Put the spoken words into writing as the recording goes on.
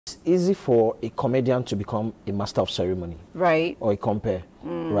it's easy for a comedian to become a master of ceremony. Right. Or a compere,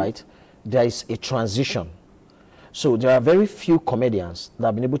 right? There is a transition. So there are very few comedians that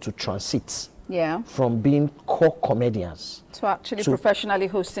have been able to transit from being core comedians to actually professionally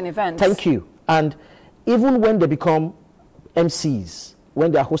hosting events. Thank you. And even when they become MCs,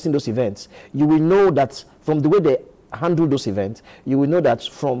 when they are hosting those events, you will know that from the way they handle those events, you will know that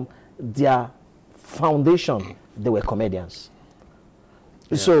from their foundation, they were comedians.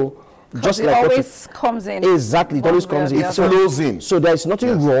 So just it like always comes in. Exactly, it always comes in. It flows in. So there is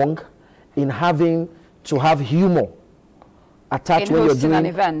nothing wrong in having to have humor attached when you're doing an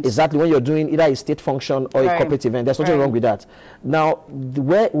event. Exactly, when you're doing either a state function or a corporate event. There's nothing wrong with that. Now,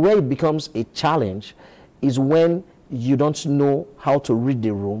 where it becomes a challenge is when you don't know how to read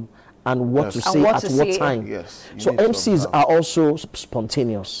the room and what to say at what time. Yes, so MCs are also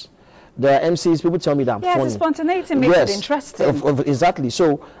spontaneous. There are MCs, people tell me that I'm funny. The spontaneity makes it interesting. Exactly.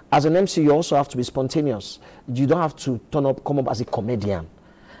 So as an MC, you also have to be spontaneous. You don't have to come up as a comedian.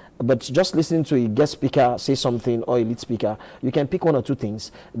 But just listening to a guest speaker say something or a lead speaker, you can pick one or two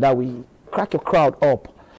things that will crack your crowd up